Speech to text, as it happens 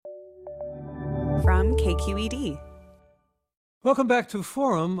from KQED. Welcome back to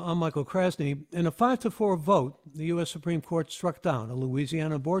Forum. I'm Michael Krasny. In a 5-4 vote, the U.S. Supreme Court struck down a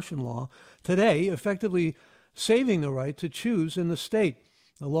Louisiana abortion law today, effectively saving the right to choose in the state.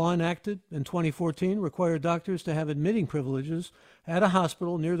 The law enacted in 2014 required doctors to have admitting privileges at a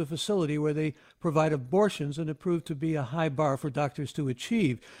hospital near the facility where they provide abortions, and it proved to be a high bar for doctors to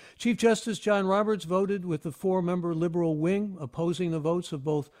achieve. Chief Justice John Roberts voted with the 4-member liberal wing, opposing the votes of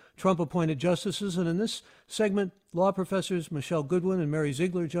both Trump-appointed justices. And in this segment, law professors Michelle Goodwin and Mary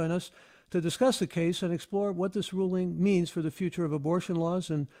Ziegler join us to discuss the case and explore what this ruling means for the future of abortion laws.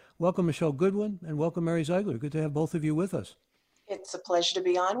 And welcome, Michelle Goodwin, and welcome, Mary Ziegler. Good to have both of you with us. It's a pleasure to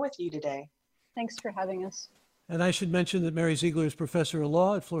be on with you today. Thanks for having us. And I should mention that Mary Ziegler is professor of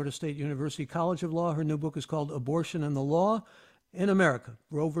law at Florida State University College of Law. Her new book is called Abortion and the Law in America,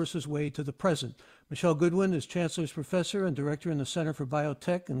 Roe versus Wade to the Present. Michelle Goodwin is chancellor's professor and director in the Center for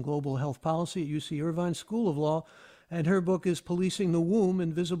Biotech and Global Health Policy at UC Irvine School of Law. And her book is Policing the Womb,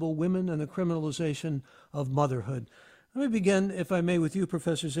 Invisible Women and the Criminalization of Motherhood. Let me begin, if I may, with you,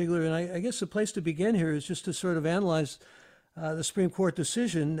 Professor Ziegler. And I guess the place to begin here is just to sort of analyze the Supreme Court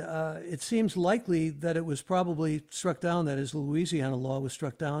decision. It seems likely that it was probably struck down, that is, the Louisiana law was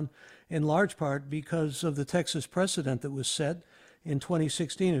struck down in large part because of the Texas precedent that was set in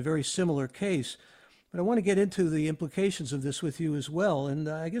 2016, a very similar case. But I want to get into the implications of this with you as well. And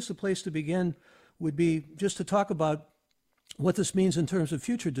I guess the place to begin would be just to talk about what this means in terms of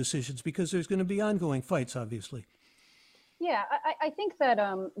future decisions, because there's going to be ongoing fights, obviously. Yeah, I think that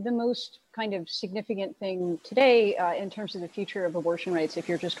the most kind of significant thing today in terms of the future of abortion rights, if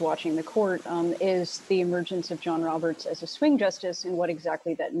you're just watching the court, is the emergence of John Roberts as a swing justice and what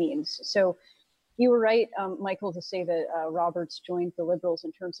exactly that means. So you were right, Michael, to say that Roberts joined the liberals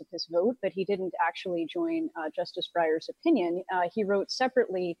in terms of his vote, but he didn't actually join Justice Breyer's opinion. He wrote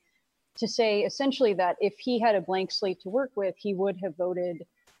separately to say essentially that if he had a blank slate to work with, he would have voted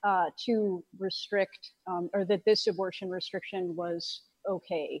to restrict, or that this abortion restriction was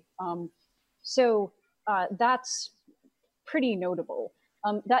okay. So that's pretty notable.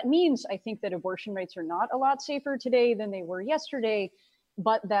 That means, I think, that abortion rights are not a lot safer today than they were yesterday,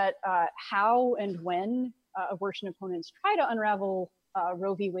 but that how and when abortion opponents try to unravel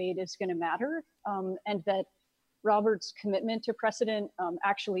Roe v. Wade is going to matter, and that Roberts' commitment to precedent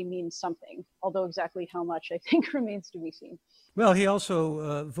actually means something, although exactly how much, I think, remains to be seen. Well, he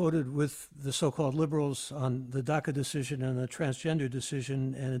also voted with the so-called liberals on the DACA decision and the transgender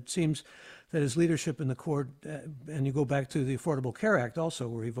decision, and it seems that his leadership in the court, and you go back to the Affordable Care Act also,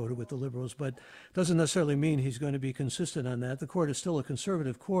 where he voted with the liberals, but doesn't necessarily mean he's going to be consistent on that. The court is still a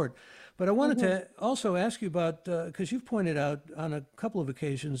conservative court. But I wanted to also ask you about, because you've pointed out on a couple of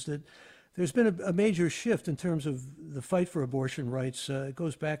occasions that there's been a major shift in terms of the fight for abortion rights. It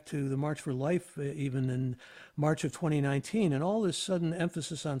goes back to the March for Life, even in March of 2019, and all this sudden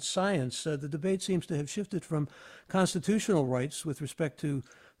emphasis on science. The debate seems to have shifted from constitutional rights with respect to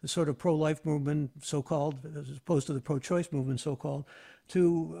the sort of pro-life movement, so-called, as opposed to the pro-choice movement, so-called,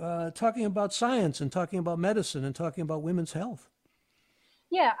 to talking about science and talking about medicine and talking about women's health.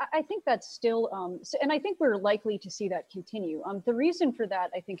 Yeah, I think that's still, and I think we're likely to see that continue. The reason for that,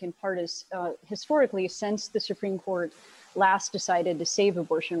 I think, in part is historically, since the Supreme Court last decided to save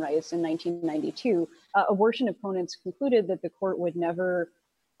abortion rights in 1992, abortion opponents concluded that the court would never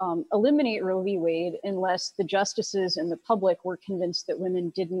eliminate Roe v. Wade unless the justices and the public were convinced that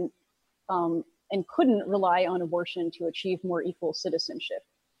women didn't and couldn't rely on abortion to achieve more equal citizenship.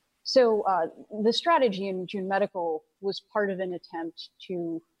 So the strategy in June Medical was part of an attempt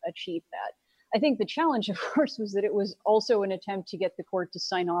to achieve that. I think the challenge, of course, was that it was also an attempt to get the court to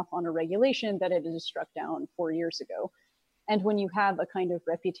sign off on a regulation that it had struck down 4 years ago. And when you have a kind of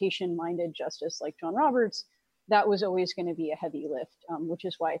reputation-minded justice like John Roberts, that was always going to be a heavy lift, which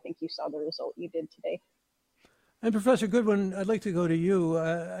is why I think you saw the result you did today. And Professor Goodwin, I'd like to go to you.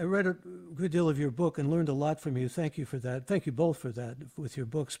 I read a good deal of your book and learned a lot from you. Thank you for that. Thank you both for that with your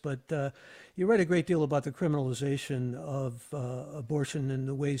books. But you read a great deal about the criminalization of abortion and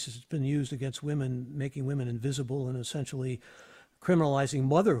the ways it's been used against women, making women invisible and essentially criminalizing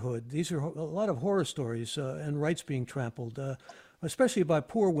motherhood. These are a lot of horror stories and rights being trampled, especially by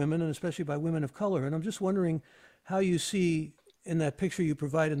poor women and especially by women of color. And I'm just wondering how you see in that picture you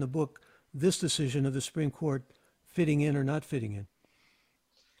provide in the book this decision of the Supreme Court fitting in or not fitting in?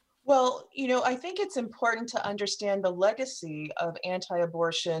 Well, I think it's important to understand the legacy of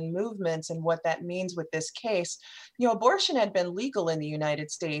anti-abortion movements and what that means with this case. Abortion had been legal in the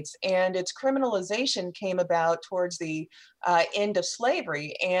United States, and its criminalization came about towards the end of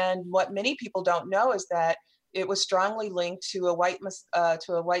slavery. And what many people don't know is that it was strongly linked to a white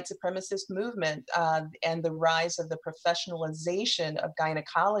supremacist movement and the rise of the professionalization of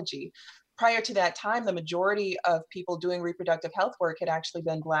gynecology. Prior to that time, the majority of people doing reproductive health work had actually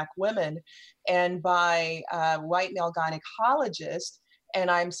been Black women, and by white male gynecologists. And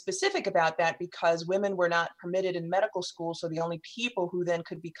I'm specific about that because women were not permitted in medical school. So the only people who then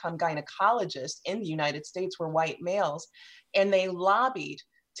could become gynecologists in the United States were white males. And they lobbied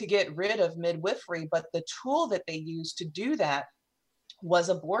to get rid of midwifery, but the tool that they used to do that was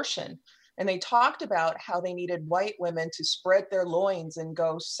abortion. And they talked about how they needed white women to spread their loins and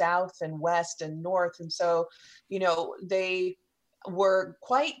go south and west and north. And so, they were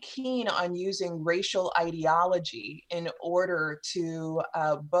quite keen on using racial ideology in order to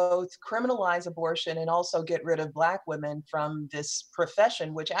both criminalize abortion and also get rid of Black women from this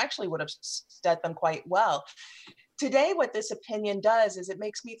profession, which actually would have set them quite well. Today, what this opinion does is it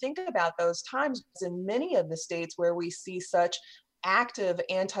makes me think about those times in many of the states where we see such active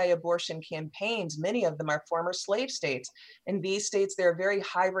anti-abortion campaigns. Many of them are former slave states. In these states, there are very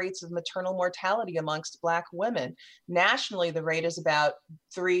high rates of maternal mortality amongst Black women. Nationally, the rate is about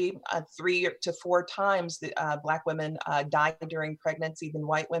three to four times the Black women die during pregnancy than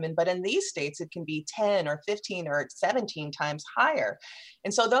white women. But in these states, it can be 10 or 15 or 17 times higher.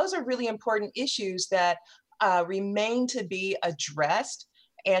 And so those are really important issues that remain to be addressed.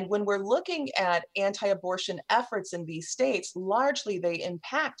 And when we're looking at anti-abortion efforts in these states, largely they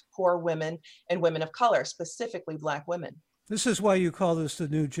impact poor women and women of color, specifically Black women. This is why you call this the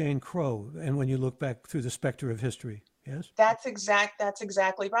new Jane Crow, and when you look back through the specter of history, yes? That's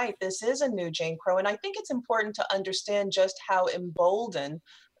exactly right. This is a new Jane Crow. And I think it's important to understand just how emboldened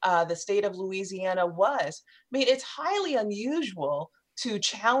the state of Louisiana was. I mean, it's highly unusual to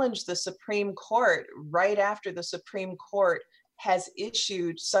challenge the Supreme Court right after the Supreme Court has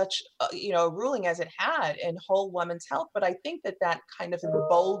issued such a ruling as it had in Whole Woman's Health. But I think that kind of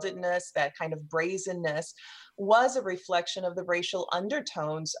emboldenedness, that kind of brazenness was a reflection of the racial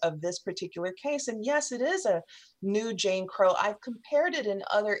undertones of this particular case. And yes, it is a new Jane Crow. I've compared it in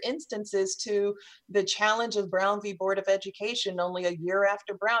other instances to the challenge of Brown v. Board of Education only a year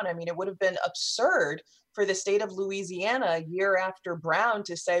after Brown. I mean, it would have been absurd for the state of Louisiana a year after Brown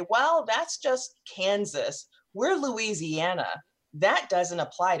to say, well, that's just Kansas. We're Louisiana. That doesn't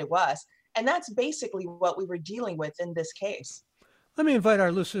apply to us. And that's basically what we were dealing with in this case. Let me invite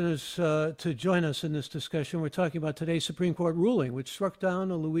our listeners to join us in this discussion. We're talking about today's Supreme Court ruling, which struck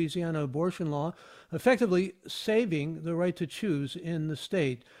down a Louisiana abortion law, effectively saving the right to choose in the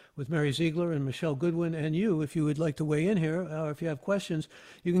state. With Mary Ziegler and Michelle Goodwin and you, if you would like to weigh in here, or if you have questions,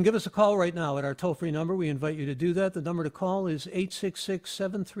 you can give us a call right now at our toll-free number. We invite you to do that. The number to call is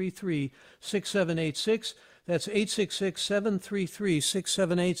 866-733-6786. That's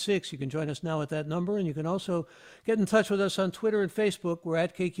 866-733-6786. You can join us now at that number, and you can also get in touch with us on Twitter and Facebook. We're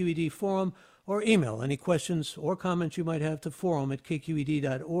at KQED Forum, or email any questions or comments you might have to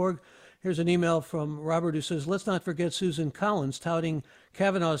forum@kqed.org. Here's an email from Robert who says, let's not forget Susan Collins touting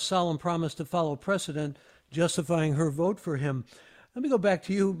Kavanaugh's solemn promise to follow precedent, justifying her vote for him. Let me go back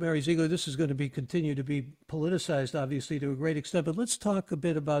to you, Mary Ziegler. This is going to continue to be politicized, obviously, to a great extent, but let's talk a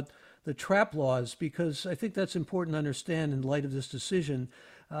bit about the trap laws, because I think that's important to understand in light of this decision.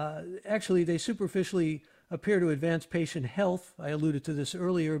 Actually, they superficially appear to advance patient health. I alluded to this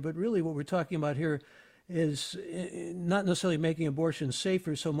earlier, but really what we're talking about here is not necessarily making abortion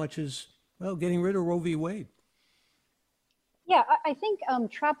safer so much as, well, getting rid of Roe v. Wade. Yeah, I think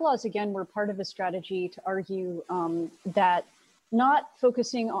trap laws, again, were part of the strategy to argue that not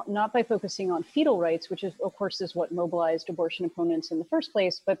by focusing on fetal rights, which is, of course, is what mobilized abortion opponents in the first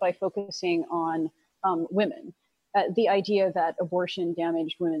place, but by focusing on women. The idea that abortion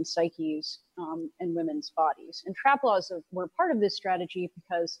damaged women's psyches and women's bodies. And trap laws were part of this strategy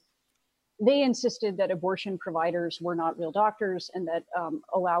because they insisted that abortion providers were not real doctors, and that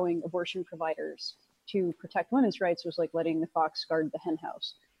allowing abortion providers to protect women's rights was like letting the fox guard the hen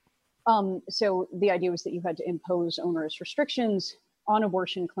house. So the idea was that you had to impose onerous restrictions on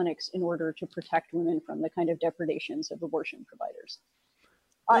abortion clinics in order to protect women from the kind of depredations of abortion providers.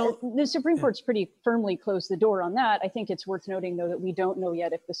 Well, the Supreme Court's pretty firmly closed the door on that. I think it's worth noting, though, that we don't know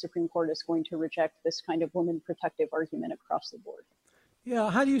yet if the Supreme Court is going to reject this kind of woman protective argument across the board.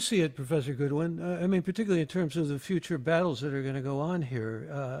 Yeah, how do you see it, Professor Goodwin? I mean, particularly in terms of the future battles that are going to go on here.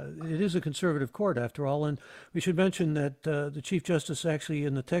 It is a conservative court, after all, and we should mention that the Chief Justice actually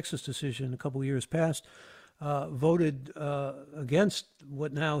in the Texas decision a couple of years past voted against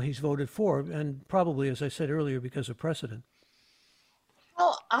what now he's voted for, and probably, as I said earlier, because of precedent.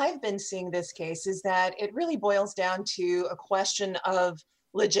 Well, I've been seeing this case is that it really boils down to a question of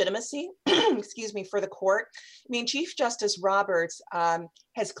legitimacy, excuse me, for the court. I mean, Chief Justice Roberts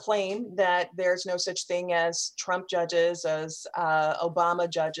has claimed that there's no such thing as Trump judges, as Obama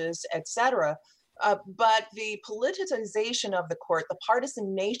judges, etc. But the politicization of the court, the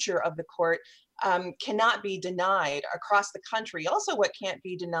partisan nature of the court, cannot be denied across the country. Also, what can't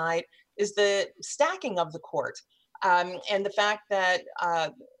be denied is the stacking of the court, and the fact that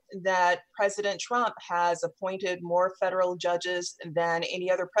that President Trump has appointed more federal judges than any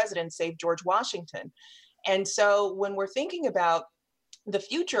other president, save George Washington. And so when we're thinking about the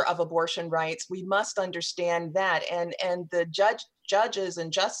future of abortion rights, we must understand that. And the judges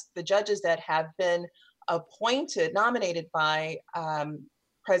and just the judges that have been appointed, nominated by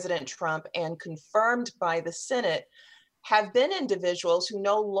President Trump and confirmed by the Senate, have been individuals who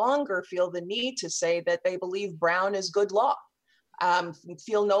no longer feel the need to say that they believe Brown is good law.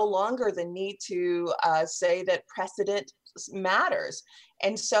 Feel no longer the need to say that precedent matters.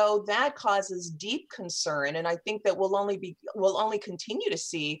 And so that causes deep concern. And I think that we'll only continue to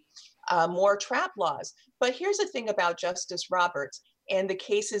see more trap laws. But here's the thing about Justice Roberts and the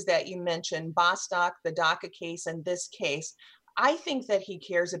cases that you mentioned, Bostock, the DACA case, and this case. I think that he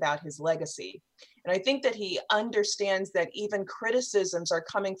cares about his legacy. And I think that he understands that even criticisms are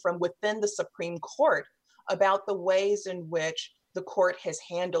coming from within the Supreme Court about the ways in which the court has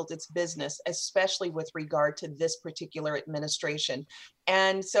handled its business, especially with regard to this particular administration.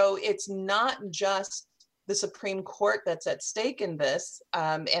 And so it's not just the Supreme Court that's at stake in this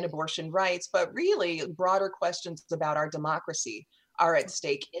and abortion rights, but really broader questions about our democracy are at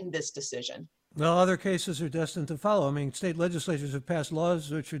stake in this decision. Well, other cases are destined to follow. I mean, state legislatures have passed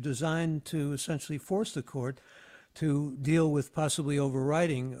laws which are designed to essentially force the court to deal with possibly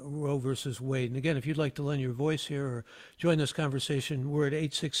overriding Roe versus Wade. And again, if you'd like to lend your voice here or join this conversation, we're at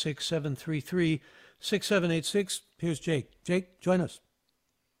 866-733-6786. Here's Jake. Jake, join us.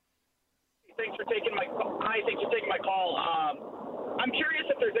 Thanks for taking my call. I'm curious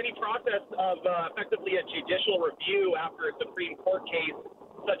if there's any process of effectively a judicial review after a Supreme Court case,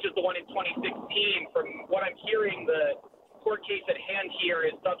 such as the one in 2016. From what I'm hearing, the court case at hand here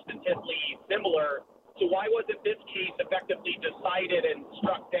is substantively similar. So why wasn't this case effectively decided and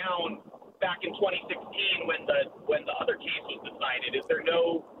struck down back in 2016 when the other case was decided? Is there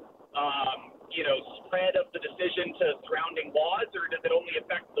no spread of the decision to surrounding laws, or does it only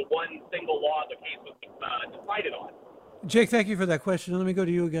affect the one single law the case was decided on? Jake, thank you for that question. Let me go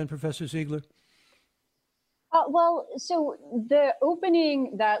to you again, Professor Ziegler. So the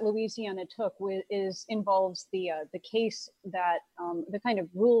opening that Louisiana took involves the case that the kind of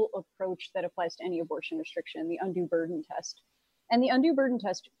rule approach that applies to any abortion restriction, the undue burden test. And the undue burden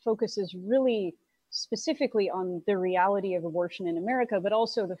test focuses really specifically on the reality of abortion in America, but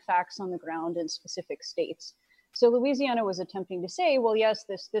also the facts on the ground in specific states. So Louisiana was attempting to say, well, yes,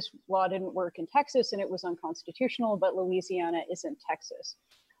 this law didn't work in Texas and it was unconstitutional, but Louisiana isn't Texas.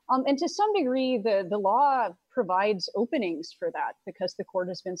 And to some degree, the law provides openings for that because the court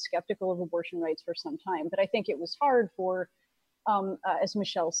has been skeptical of abortion rights for some time. But I think it was hard for, as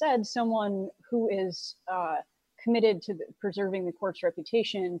Michelle said, someone who is committed to preserving the court's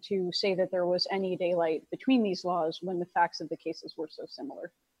reputation to say that there was any daylight between these laws when the facts of the cases were so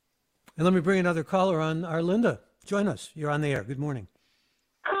similar. And let me bring another caller on. Arlinda, join us. You're on the air. Good morning.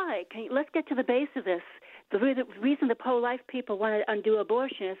 Hi. Let's get to the base of this. The reason the pro-life people want to undo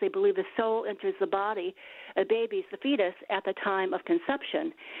abortion is they believe the soul enters the body of babies, the fetus, at the time of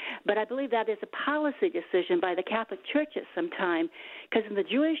conception. But I believe that is a policy decision by the Catholic Church at some time, because in the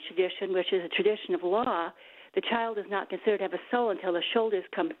Jewish tradition, which is a tradition of law, the child is not considered to have a soul until the shoulders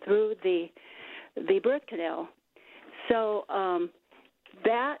come through the birth canal. So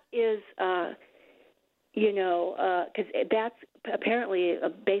that is, because that's apparently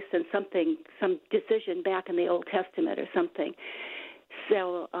based on some decision back in the Old Testament or something.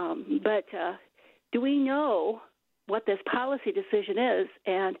 So, but do we know what this policy decision is?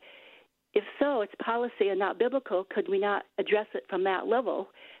 And if so, it's policy and not biblical. Could we not address it from that level,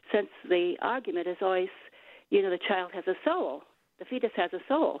 since the argument is always, the child has a soul, the fetus has a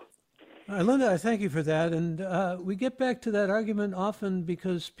soul? Linda, I thank you for that. And we get back to that argument often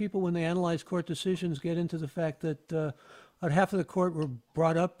because people, when they analyze court decisions, get into the fact that about half of the court were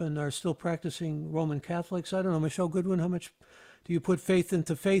brought up and are still practicing Roman Catholics. I don't know, Michelle Goodwin, how much do you put faith in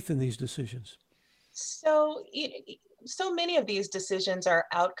these decisions? So many of these decisions are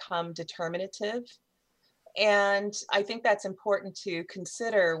outcome determinative. And I think that's important to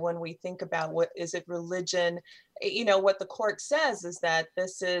consider when we think about what is it religion. What the court says is that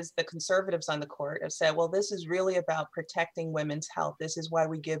the conservatives on the court have said, well, this is really about protecting women's health. This is why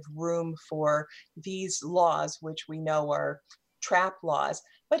we give room for these laws, which we know are trap laws.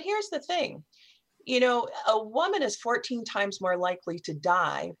 But here's the thing. You know, a woman is 14 times more likely to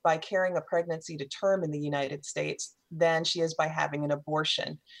die by carrying a pregnancy to term in the United States than she is by having an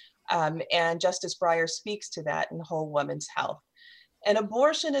abortion. And Justice Breyer speaks to that in Whole Woman's Health. An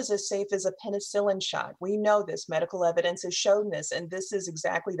abortion is as safe as a penicillin shot. We know this. Medical evidence has shown this. And this is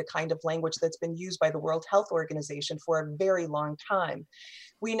exactly the kind of language that's been used by the World Health Organization for a very long time.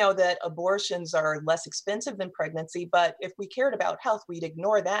 We know that abortions are less expensive than pregnancy, but if we cared about health, we'd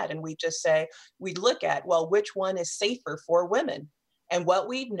ignore that and we'd just say, we'd look at, well, which one is safer for women? And what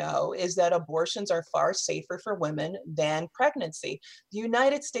we know is that abortions are far safer for women than pregnancy. The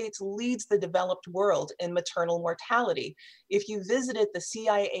United States leads the developed world in maternal mortality. If you visited the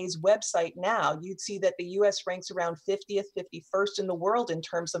CIA's website now, you'd see that the US ranks around 50th, 51st in the world in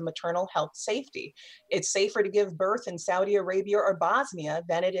terms of maternal health safety. It's safer to give birth in Saudi Arabia or Bosnia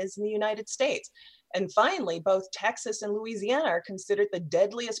than it is in the United States. And finally, both Texas and Louisiana are considered the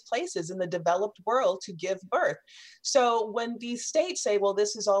deadliest places in the developed world to give birth. So when these states say, well,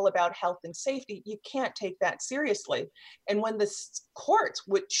 this is all about health and safety, you can't take that seriously. And when the courts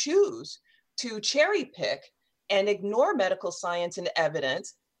would choose to cherry pick and ignore medical science and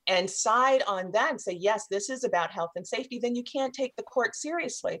evidence and side on that and say, yes, this is about health and safety, then you can't take the court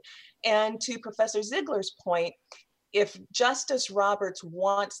seriously. And to Professor Ziegler's point, if Justice Roberts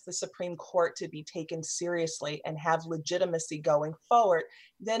wants the Supreme Court to be taken seriously and have legitimacy going forward,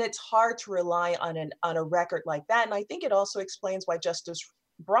 then it's hard to rely on a record like that. And I think it also explains why Justice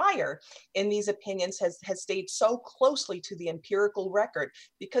Breyer in these opinions has stayed so closely to the empirical record,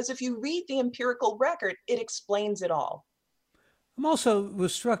 because if you read the empirical record, it explains it all. I'm also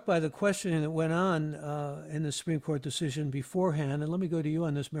was struck by the questioning that went on in the Supreme Court decision beforehand. And let me go to you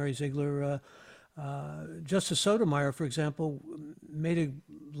on this, Mary Ziegler. Justice Sotomayor, for example, made a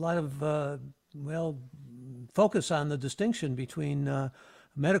lot of, focus on the distinction between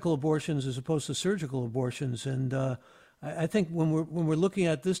medical abortions as opposed to surgical abortions. And I think when we're looking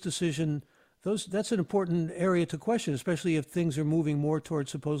at this decision, that's an important area to question, especially if things are moving more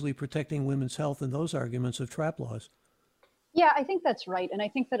towards supposedly protecting women's health and those arguments of trap laws. Yeah, I think that's right. And I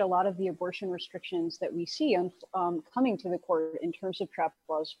think that a lot of the abortion restrictions that we see coming to the court in terms of trap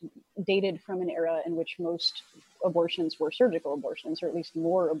laws dated from an era in which most abortions were surgical abortions, or at least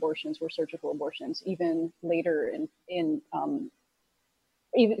more abortions were surgical abortions, even later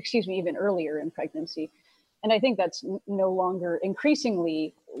even earlier in pregnancy. And I think that's no longer,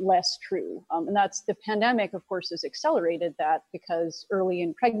 increasingly less true. And that's the pandemic, of course, has accelerated that, because early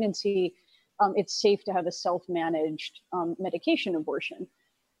in pregnancy, it's safe to have a self-managed medication abortion.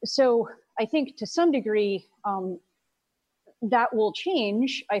 So I think to some degree, that will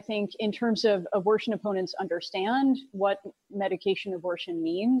change, I think, in terms of abortion opponents understand what medication abortion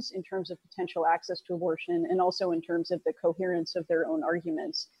means in terms of potential access to abortion, and also in terms of the coherence of their own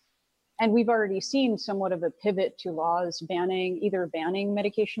arguments. And we've already seen somewhat of a pivot to laws either banning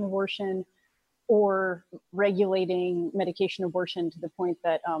medication abortion or regulating medication abortion to the point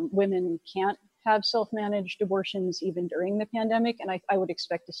that women can't have self-managed abortions even during the pandemic. And I would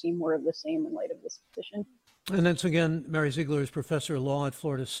expect to see more of the same in light of this decision. And that's again, Mary Ziegler is professor of law at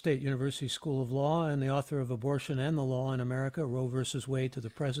Florida State University School of Law and the author of Abortion and the Law in America, Roe versus Wade to the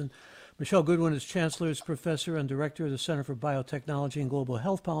Present. Michelle Goodwin is Chancellor's Professor and Director of the Center for Biotechnology and Global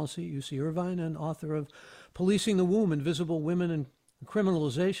Health Policy at UC Irvine, and author of Policing the Womb, Invisible Women and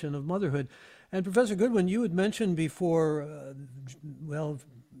Criminalization of Motherhood. And Professor Goodwin, you had mentioned before,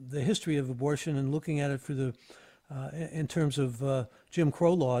 the history of abortion and looking at it through in terms of Jim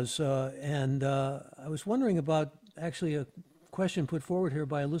Crow laws. And I was wondering about actually a question put forward here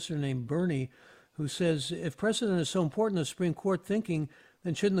by a listener named Bernie, who says, if precedent is so important to Supreme Court thinking,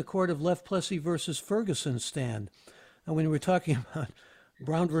 then shouldn't the court have left Plessy versus Ferguson stand? And when we're talking about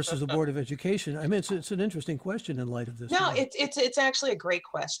Brown versus the Board of Education, I mean, it's an interesting question in light of this. No, it's actually a great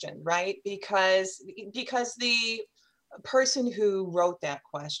question, right? Because the person who wrote that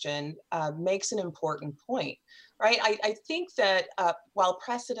question makes an important point, right? I think that while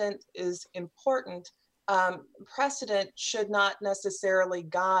precedent is important, precedent should not necessarily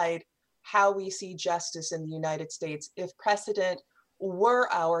guide how we see justice in the United States. If precedent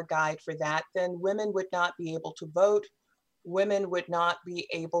were our guide for that, then women would not be able to vote. Women would not be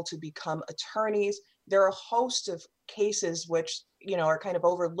able to become attorneys. There are a host of cases which, are kind of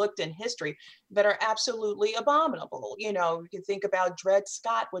overlooked in history that are absolutely abominable. You can think about Dred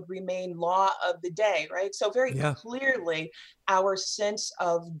Scott would remain law of the day, right? So very clearly, our sense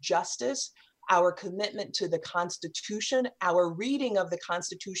of justice, our commitment to the Constitution, our reading of the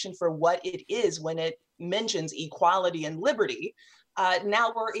Constitution for what it is when it mentions equality and liberty.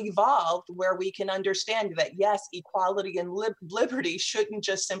 Now we're evolved where we can understand that, yes, equality and liberty shouldn't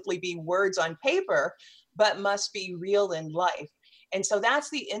just simply be words on paper, but must be real in life. And so that's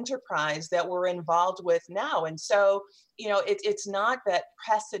the enterprise that we're involved with now. And so, it's not that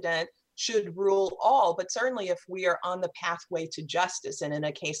precedent should rule all, but certainly if we are on the pathway to justice, and in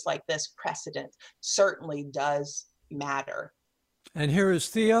a case like this, precedent certainly does matter. And here is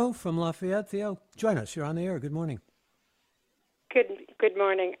Theo from Lafayette. Theo, join us. You're on the air. Good morning. Good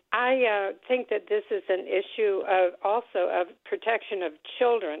morning. I think that this is an issue of protection of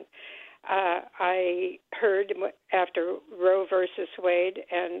children. I heard after Roe versus Wade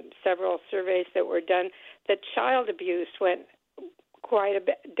and several surveys that were done that child abuse went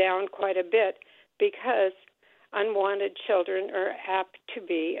down quite a bit because unwanted children are apt to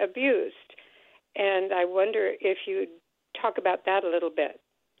be abused. And I wonder if you'd talk about that a little bit.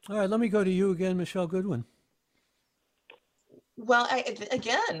 All right, let me go to you again, Michelle Goodwin. Well,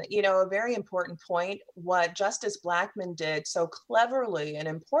 again, a very important point. What Justice Blackmun did so cleverly and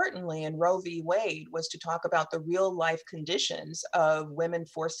importantly in Roe v. Wade was to talk about the real life conditions of women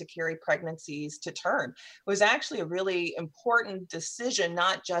forced to carry pregnancies to term. It was actually a really important decision,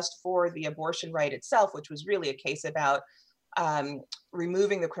 not just for the abortion right itself, which was really a case about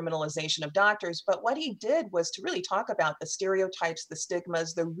removing the criminalization of doctors. But what he did was to really talk about the stereotypes, the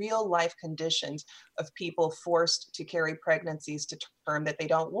stigmas, the real life conditions of people forced to carry pregnancies to term that they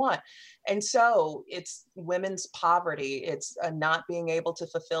don't want. And so it's women's poverty, it's not being able to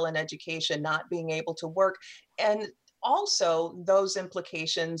fulfill an education, not being able to work. And also those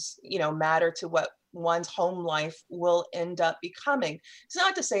implications, matter to what one's home life will end up becoming. It's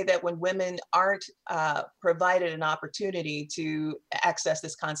not to say that when women aren't provided an opportunity to access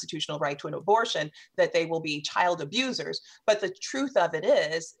this constitutional right to an abortion, that they will be child abusers. But the truth of it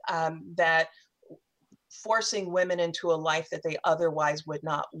is that forcing women into a life that they otherwise would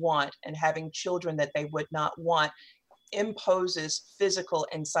not want and having children that they would not want imposes physical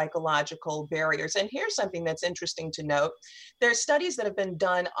and psychological barriers. And here's something that's interesting to note. There are studies that have been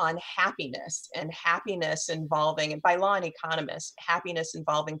done on happiness and happiness involving, and by law and economists, happiness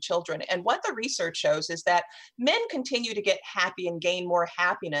involving children. And what the research shows is that men continue to get happy and gain more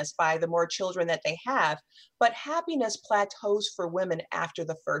happiness by the more children that they have, but happiness plateaus for women after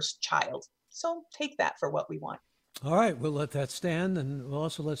the first child. So take that for what we want. All right, we'll let that stand, and we'll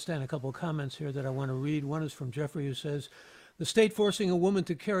also let stand a couple of comments here that I want to read. One is from Jeffrey, who says, the state forcing a woman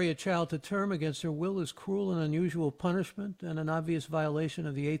to carry a child to term against her will is cruel and unusual punishment and an obvious violation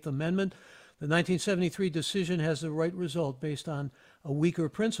of the Eighth Amendment. The 1973 decision has the right result based on a weaker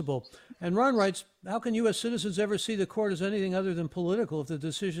principle. And Ron writes, how can U.S. citizens ever see the court as anything other than political if the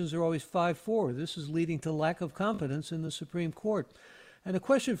decisions are always 5-4? This is leading to lack of confidence in the Supreme Court. And a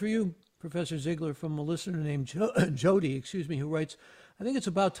question for you, Professor Ziegler, from a listener named Jody, who writes, I think it's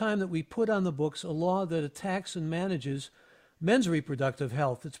about time that we put on the books a law that attacks and manages men's reproductive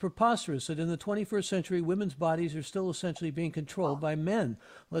health. It's preposterous that in the 21st century, women's bodies are still essentially being controlled by men.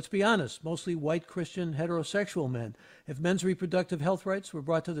 Let's be honest, mostly white, Christian, heterosexual men. If men's reproductive health rights were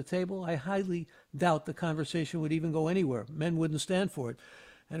brought to the table, I highly doubt the conversation would even go anywhere. Men wouldn't stand for it.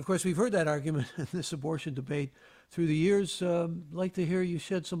 And of course, we've heard that argument in this abortion debate through the years. Like to hear you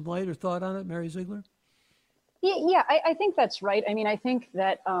shed some light or thought on it, Mary Ziegler? Yeah, I think that's right. I mean, I think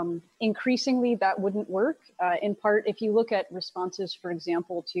that increasingly that wouldn't work. In part, if you look at responses, for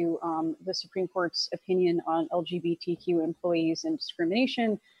example, to the Supreme Court's opinion on LGBTQ employees and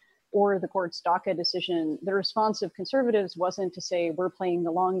discrimination, or the court's DACA decision, the response of conservatives wasn't to say we're playing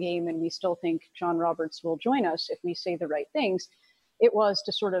the long game and we still think John Roberts will join us if we say the right things. It was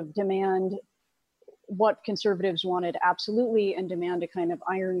to sort of demand what conservatives wanted absolutely and demand a kind of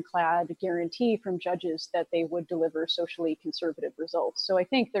ironclad guarantee from judges that they would deliver socially conservative results. So I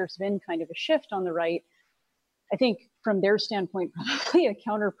think there's been kind of a shift on the right. I think from their standpoint, probably a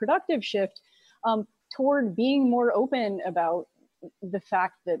counterproductive shift toward being more open about the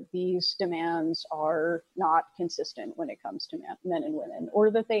fact that these demands are not consistent when it comes to men and women,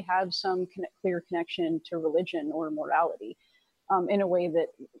 or that they have some clear connection to religion or morality. In a way that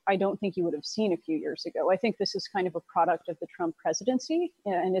I don't think you would have seen a few years ago. I think this is kind of a product of the Trump presidency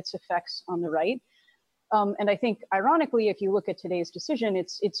and its effects on the right. And I think, ironically, if you look at today's decision,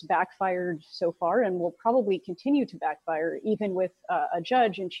 it's backfired so far and will probably continue to backfire, even with a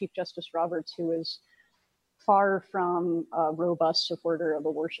judge and Chief Justice Roberts, who is far from a robust supporter of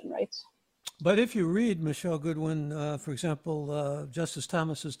abortion rights. But if you read Michelle Goodwin, for example, Justice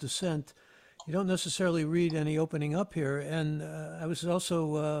Thomas's dissent You don't necessarily read any opening up here. And I was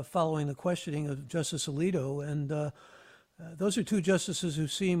also following the questioning of Justice Alito, and those are two justices who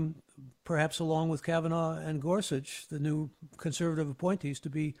seem, perhaps along with Kavanaugh and Gorsuch, the new conservative appointees, to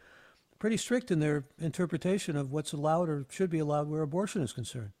be pretty strict in their interpretation of what's allowed or should be allowed where abortion is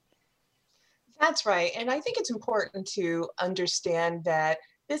concerned. That's right. And I think it's important to understand that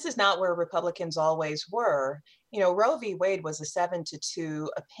this is not where Republicans always were. Roe v. Wade was a 7-2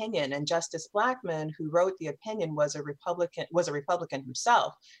 opinion, and Justice Blackmun, who wrote the opinion, was a Republican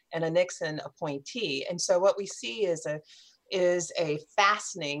himself and a Nixon appointee. And so what we see is a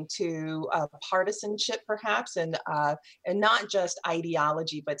fastening to partisanship, perhaps, and not just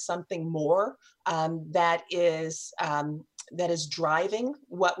ideology, but something more that is driving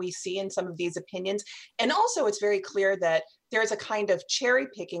what we see in some of these opinions. And also, it's very clear that there's a kind of cherry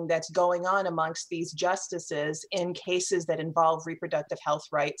picking that's going on amongst these justices in cases that involve reproductive health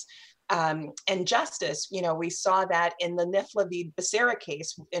rights and justice. We saw that in the Nifla v. Becerra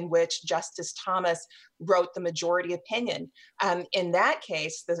case, in which Justice Thomas wrote the majority opinion. In that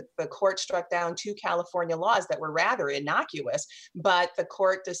case, the court struck down 2 California laws that were rather innocuous, but the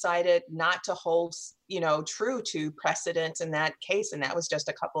court decided not to hold true to precedents in that case, and that was just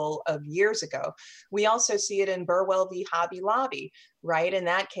a couple of years ago. We also see it in Burwell v. Hobby Lobby, right? In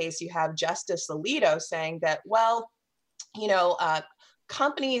that case, you have Justice Alito saying that,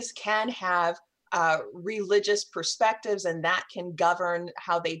 companies can have religious perspectives, and that can govern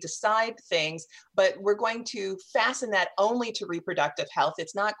how they decide things, but we're going to fasten that only to reproductive health.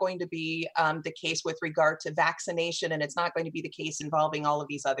 It's not going to be the case with regard to vaccination, and it's not going to be the case involving all of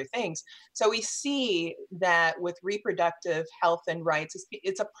these other things. So we see that with reproductive health and rights,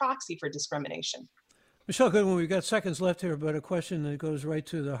 it's a proxy for discrimination. Michelle Goodwin, we've got seconds left here, but a question that goes right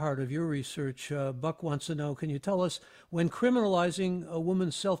to the heart of your research. Buck wants to know, can you tell us when criminalizing a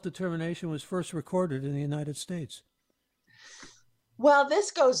woman's self-determination was first recorded in the United States? Well, this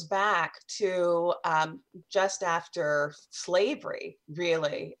goes back to just after slavery,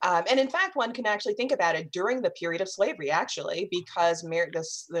 really. And in fact, one can actually think about it during the period of slavery, actually, because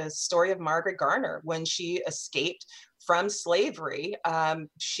the story of Margaret Garner, when she escaped from slavery,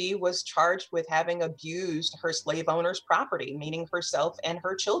 she was charged with having abused her slave owner's property, meaning herself and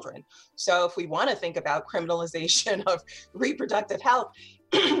her children. So if we want to think about criminalization of reproductive health,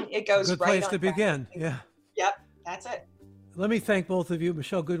 it goes good right place to begin. Yeah. Yep, that's it. Let me thank both of you.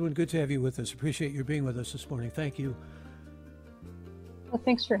 Michelle Goodwin, good to have you with us. Appreciate your being with us this morning. Thank you. Well,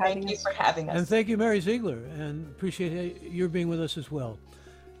 thanks for having us. Thank you for having us. And thank you, Mary Ziegler, and appreciate your being with us as well.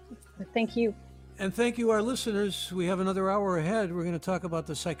 Thank you. And thank you, our listeners. We have another hour ahead. We're going to talk about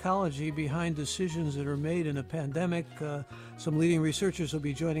the psychology behind decisions that are made in a pandemic. Some leading researchers will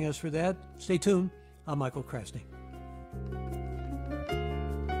be joining us for that. Stay tuned. I'm Michael Krasny.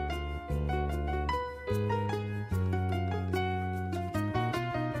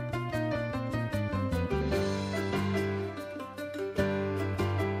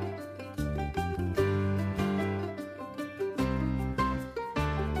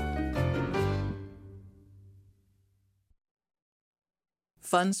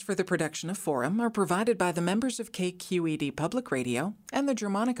 Funds for the production of Forum are provided by the members of KQED Public Radio and the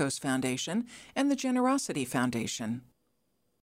Germanicos Foundation and the Generosity Foundation.